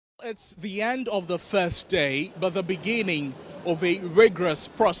It's the end of the first day, but the beginning of a rigorous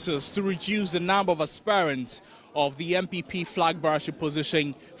process to reduce the number of aspirants of the NPP flag bearership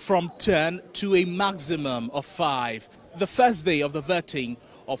position from 10 to a maximum of 5. The first day of the vetting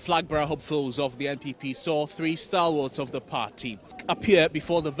of flag bearer hopefuls of the NPP saw 3 stalwarts of the party appear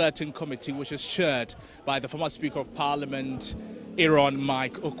before the vetting committee, which is chaired by the former Speaker of Parliament, Aaron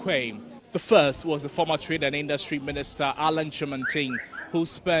Mike Okwe. The first was the former Trade and Industry Minister, Allan Kyeremanten, who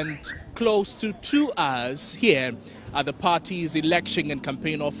spent close to 2 hours here at the party's election and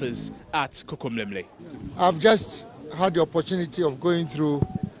campaign office at Kokomlemle. I've just had the opportunity of going through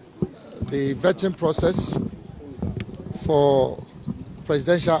the vetting process for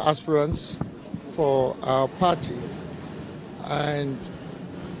presidential aspirants for our party, and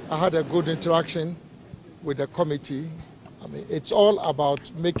I had a good interaction with the committee. I mean, it's all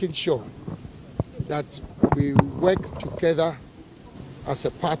about making sure that we work together as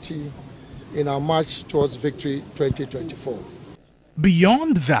a party in our march towards victory 2024.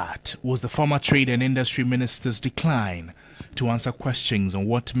 Beyond that was the former Trade and Industry Minister's decline to answer questions on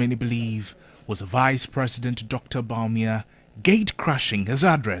what many believe was the Vice President Dr Bawumia gate-crashing his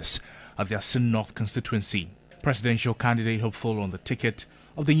address at the Assin North constituency. Presidential candidate hopeful on the ticket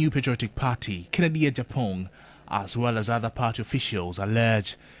of the New Patriotic Party, Kennedy Ejapong, as well as other party officials,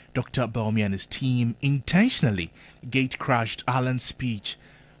 allege Dr Bawumia and his team intentionally gate-crashed Allan's speech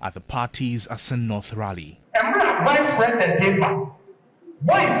at the party's Assin North rally. Vice President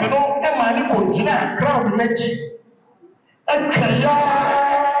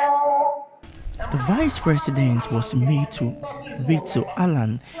The Vice President was made to wait till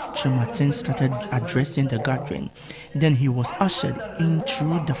Allan Kyeremanten started addressing the gathering. Then he was ushered in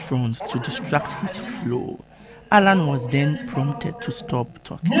through the front to distract his flow. Allan was then prompted to stop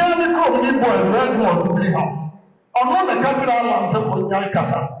talking. Allan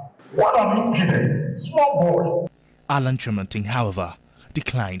Kyeremanten, however,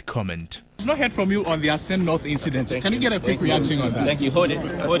 declined comment. I've not heard from you on the Assin North incident. Can you get a quick reaction on that? Thank you. Hold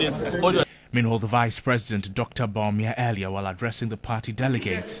it. Meanwhile, the Vice President Dr Bawumia earlier, while addressing the party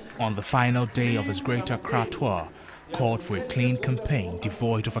delegates on the final day of his Greater Accra tour, called for a clean campaign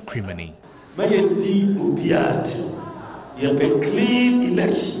devoid of acrimony. A clean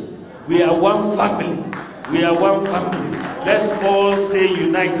election. We are one family. Let's all stay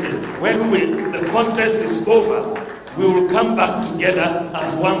united. When the contest is over, we will come back together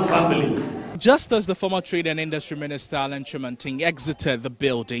as one family. Just as the former Trade and Industry Minister Allan Kyeremanten exited the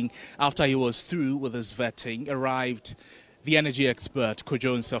building after he was through with his vetting, arrived the energy expert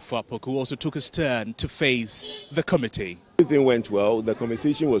Kojo Nsafwapok, who also took his turn to face the committee. Everything went well. The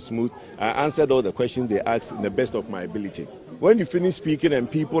conversation was smooth. I answered all the questions they asked in the best of my ability. When you finish speaking and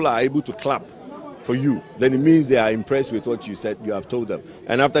people are able to clap for you, then it means they are impressed with what you said, you have told them.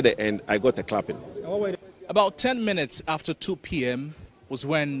 And after the end, I got a clapping. About 10 minutes after 2 p.m. was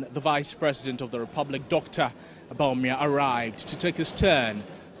when the Vice President of the Republic, Dr Bawumia, arrived to take his turn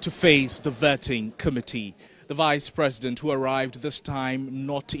to face the vetting committee. The Vice President, who arrived this time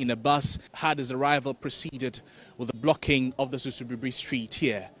not in a bus, had his arrival preceded with the blocking of the Susubibri Street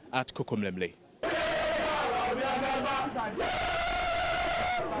here at Kokomlemle.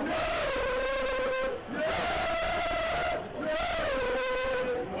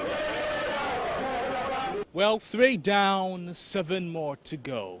 Well, 3 down, 7 more to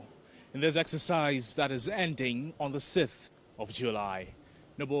go in this exercise that is ending on the 6th of July.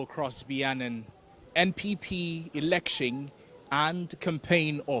 Noble Crosby Annan, NPP election and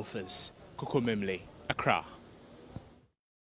campaign office, Kokomlemle, Accra.